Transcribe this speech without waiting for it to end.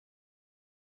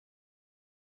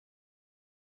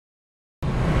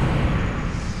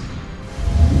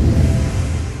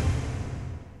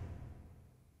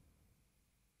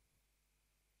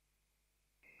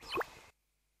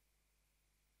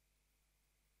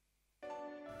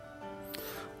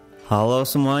Halo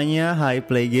semuanya, Hi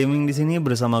Play Gaming di sini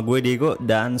bersama gue Diego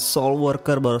dan Soul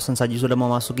Worker barusan saja sudah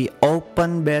memasuki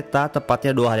Open Beta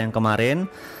tepatnya 2 hari yang kemarin.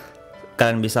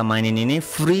 Kalian bisa mainin ini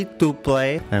free to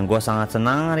play dan gue sangat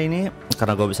senang hari ini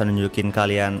karena gue bisa nunjukin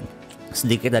kalian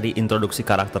sedikit dari introduksi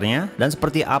karakternya dan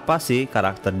seperti apa sih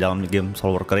karakter dalam game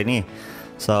Soul Worker ini.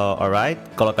 So alright,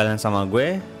 kalau kalian sama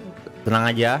gue tenang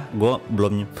aja, gue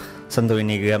belum sentuh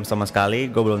ini game sama sekali,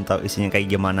 gue belum tahu isinya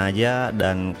kayak gimana aja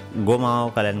dan gue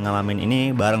mau kalian ngalamin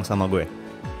ini bareng sama gue.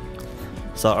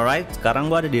 So alright,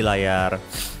 sekarang gue ada di layar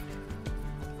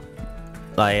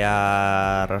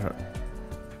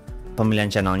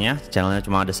pemilihan channelnya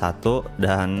cuma ada satu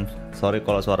dan sorry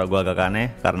kalau suara gue agak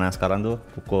aneh karena sekarang tuh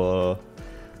pukul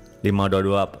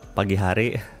 5.22 pagi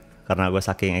hari karena gue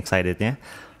saking excitednya.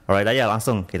 Alright aja,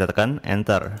 langsung kita tekan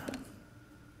enter.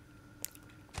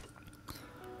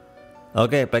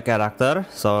 Oke, play karakter.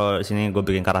 So di sini gue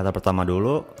bikin karakter pertama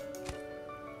dulu.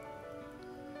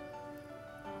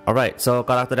 Alright, so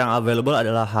karakter yang available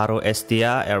adalah Haru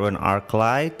Estia, Erwin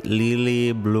Arclight,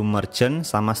 Lily Bloom Merchant,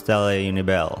 sama Stella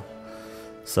Unibel.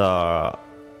 So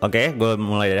oke, gue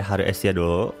mulai dari Haru Estia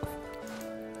dulu.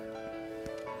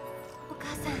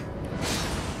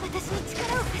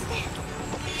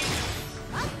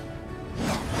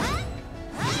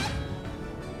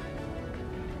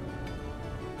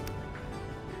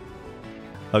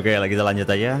 Oke, lagi kita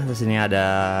lanjut aja. Terus ini ada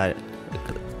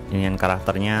inian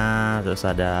karakternya, terus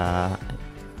ada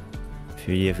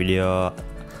video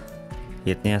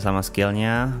hitnya sama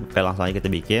skillnya. Oke, langsung aja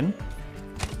kita bikin.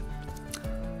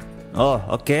 Oh,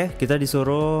 oke, kita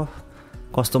disuruh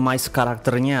customize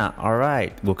karakternya.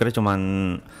 Alright, gue kira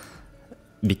cuman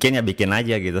bikin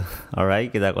aja gitu. Alright,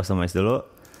 kita customize dulu.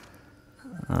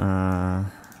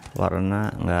 Warna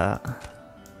enggak.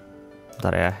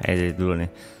 Bentar ya, edit dulu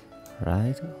nih.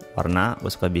 Right, warna gue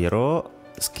suka biru,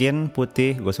 skin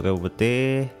putih, gue suka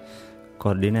putih,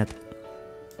 koordinat.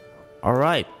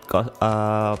 Alright,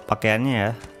 pakaiannya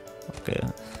ya. Oke.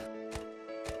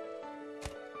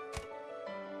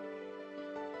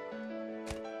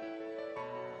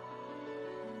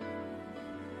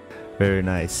 Very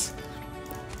nice.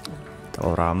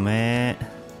 Terlalu rame.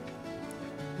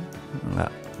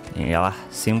 Enggak, iyalah,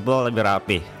 simple lebih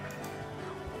rapi.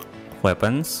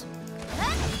 Weapons.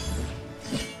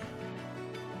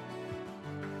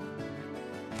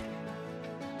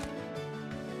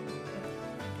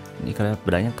 Ini keren,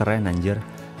 bedanya keren anjir.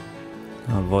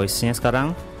 Nah, voice-nya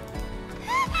sekarang.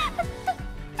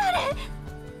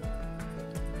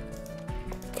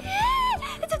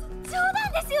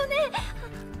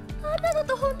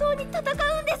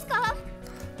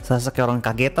 Saya kayak orang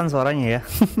kagetan suaranya ya.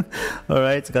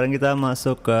 Alright, sekarang kita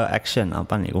masuk ke action.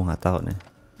 Apa nih? Gue nggak tahu nih.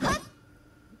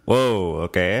 Wow,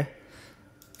 oke.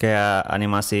 Kayak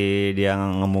animasi dia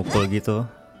ngemukul gitu.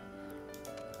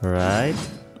 Alright.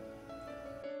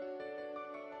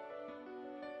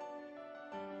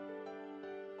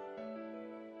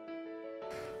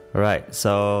 Right,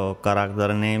 so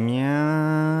karakter name-nya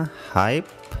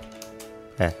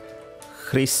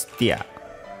Christia.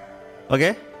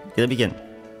 Oke, kita bikin.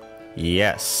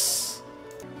 Yes.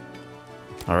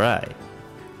 Alright.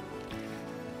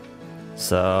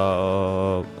 So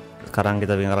sekarang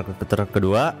kita bikin karakter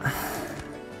kedua.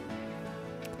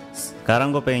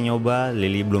 Sekarang gue pengen nyoba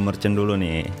Lily Bloom Merchant dulu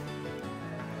nih.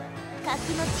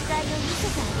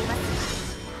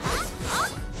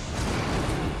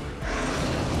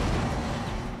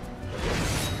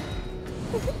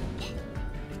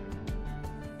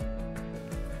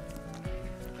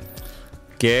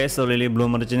 Oke, so Lily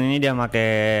Bloom Merchant ini dia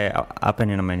pakai apa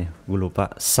nih namanya? Gue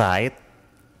lupa. Site.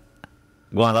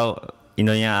 Gue nggak tahu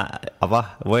Indonya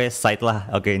apa. Site lah.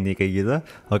 Oke, ini kayak gitu.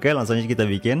 Oke, langsung aja kita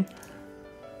bikin.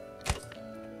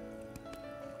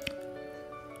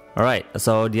 Alright,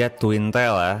 so dia twin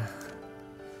tail ya.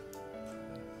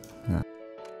 Nah.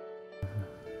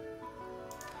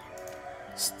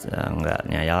 Enggak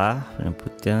nyala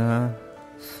penyebutnya.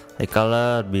 Eye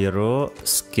color biru,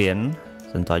 skin.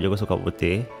 Tentu aja gue suka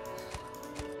putih.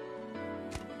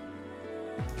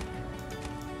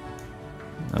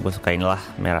 Nah, gue suka inilah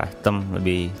merah hitam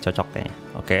lebih cocok kayaknya.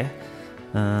 Oke.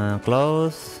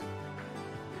 Close.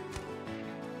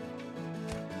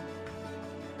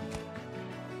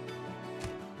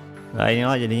 Nah,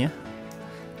 inilah jadinya.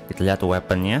 Kita lihat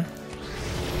weaponnya.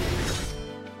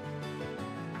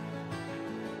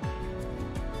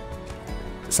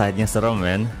 Side-nya serem,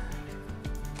 men.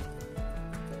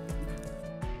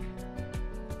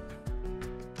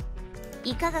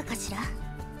 いかがかしら。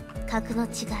格の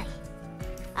違い。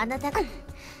あなたが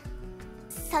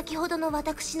先ほどの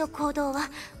私の行動は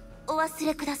お忘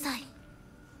れください。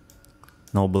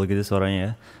noble gitu suaranya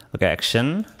ya. Oke,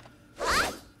 action.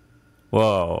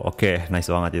 Wow, oke,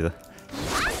 nice banget itu.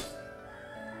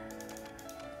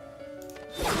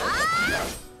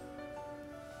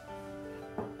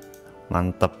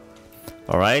 Mantep.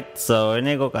 Alright, so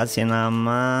ini gue kasih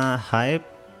nama hype.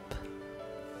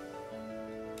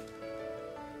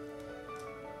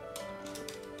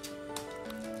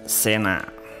 Sena.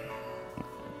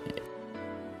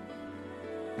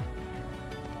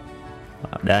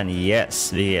 Dan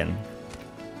yes, bikin.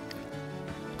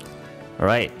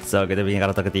 Alright, so kita bikin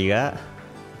karakter ketiga.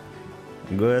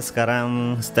 Gue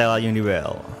sekarang Stella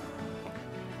Unibel.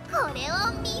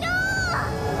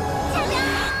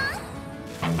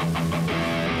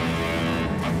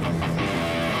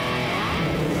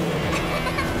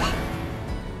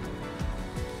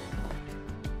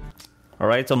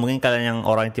 Alright, so mungkin kalian yang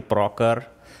orang tipe rocker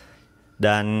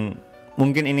dan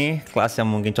mungkin ini kelas yang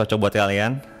mungkin cocok buat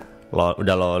kalian.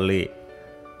 Udah loli,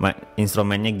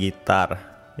 instrumennya gitar,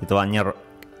 itu hanya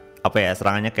apa ya,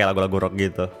 serangannya kayak lagu-lagu rock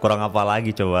gitu. Kurang apa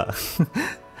lagi coba?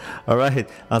 Alright,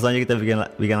 langsung aja kita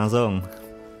bikin langsung.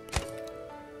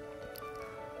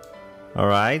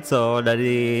 Alright, so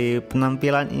dari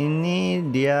penampilan ini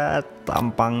dia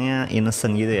tampangnya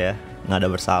innocent gitu ya, nggak ada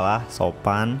bersalah,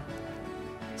 sopan.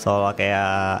 Soalnya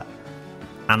kayak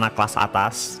anak kelas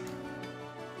atas.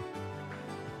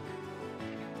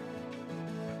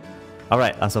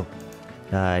 Alright, langsung.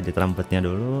 Nah, edit rambutnya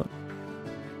dulu.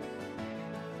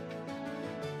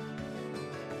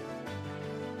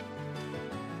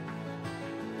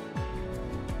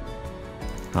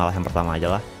 Nah, yang pertama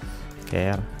aja lah.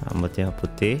 Oke, rambutnya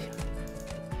putih.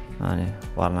 Nah, nih,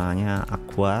 warnanya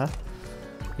aqua.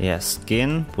 Ya,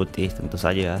 skin putih tentu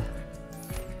saja.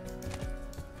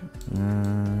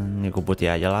 Ini gue putih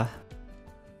aja lah.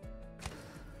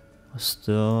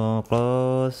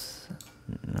 Close.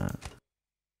 Nah.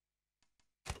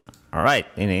 Alright,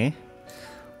 ini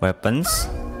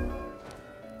weapons.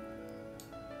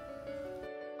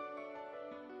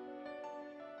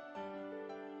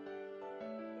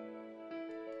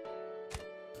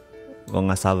 Gue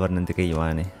nggak sabar nanti kayak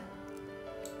gimana nih.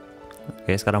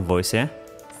 Oke, sekarang voice nya.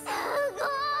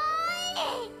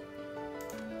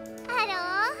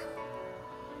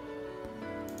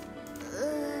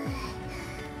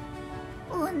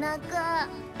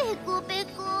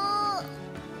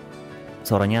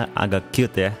 Suaranya agak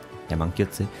cute ya, emang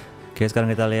cute sih. Oke,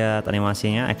 sekarang kita lihat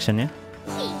animasinya, actionnya.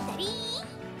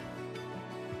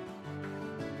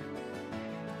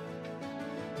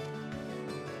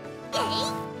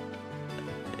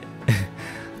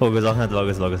 Bagus banget,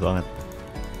 bagus banget.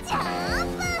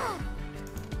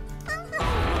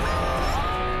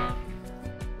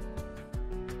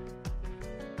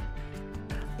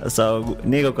 So,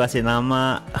 ini gue kasih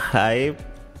nama Hype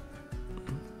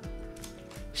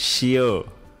Shio.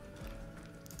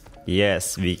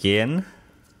 Yes, bikin.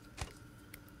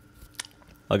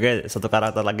 Oke, satu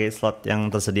karakter lagi slot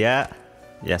yang tersedia.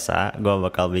 Biasa, gue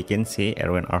bakal bikin si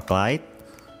Erwin Arclight.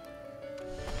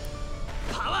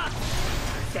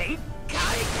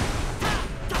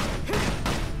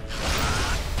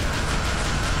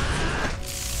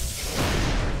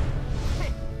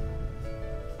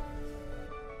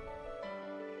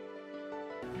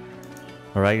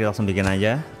 Alright, kita langsung bikin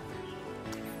aja.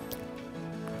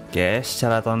 Oke,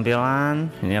 secara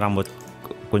tampilan ini rambut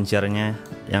kuncirnya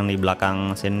yang di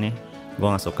belakang sini gue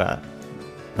nggak suka.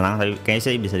 Tenang, tapi kayaknya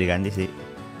sih bisa diganti sih.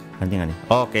 Ganti nggak nih?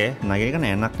 Oh, oke, nah ini kan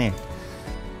enak nih.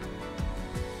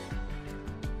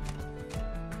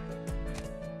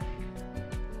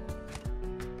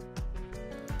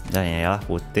 Dan ya lah,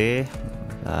 putih,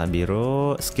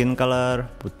 biru, skin color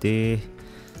putih.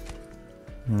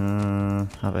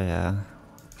 Apa ya?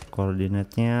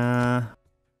 Koordinatnya,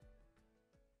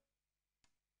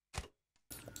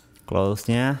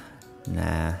 close-nya,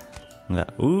 nah,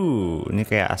 enggak, ini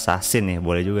kayak assassin nih,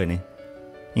 boleh juga nih.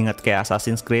 Ingat kayak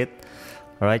Assassin's Creed.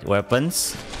 Alright,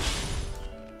 weapons.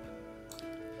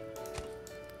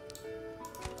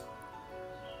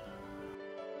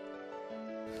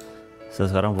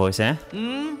 So, sekarang voice-nya.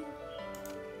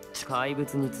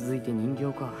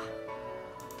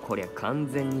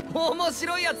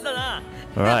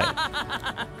 Alright,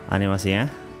 animasinya.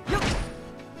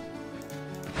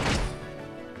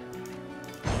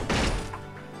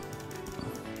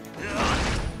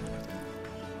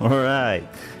 Alright,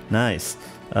 nice.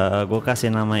 Gue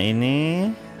kasih nama ini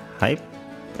Hype.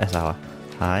 Salah.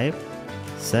 Hype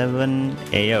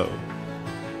 7AO.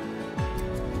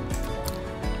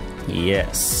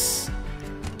 Yes.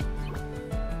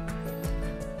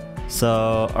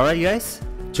 So, alright guys.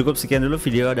 cukup sekian dulu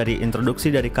video dari introduksi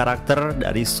dari karakter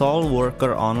dari Soul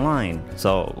Worker Online.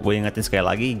 So, gue ingetin sekali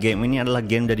lagi, game ini adalah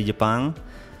game dari Jepang.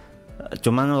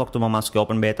 Cuman waktu memasuki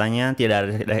open betanya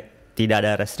tidak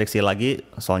ada restriksi lagi.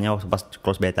 Soalnya waktu pas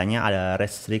close betanya ada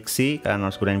restriksi karena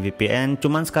harus gunain VPN.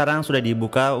 Cuman sekarang sudah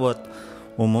dibuka buat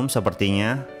umum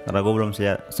sepertinya. Karena gue belum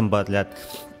sempat lihat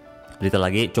berita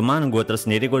lagi. Cuman gue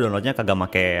tersendiri gue downloadnya kagak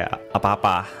make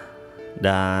apa-apa.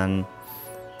 Dan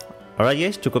alright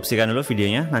guys, cukup sekian dulu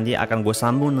videonya. Nanti akan gue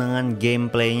sambung dengan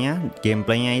gameplaynya.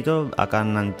 Gameplaynya itu akan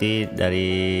nanti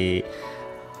dari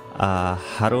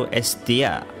Haru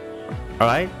Estia.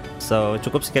 Alright, so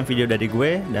cukup sekian video dari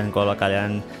gue. Dan kalau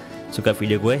kalian suka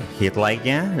video gue, hit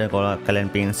like-nya. Dan kalau kalian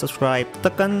pengen subscribe,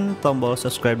 tekan tombol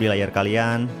subscribe di layar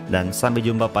kalian. Dan sampai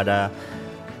jumpa pada,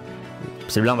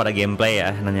 bisa bilang pada gameplay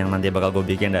ya, yang nanti bakal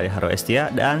gue bikin dari Haru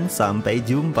Estia. Dan sampai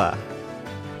jumpa.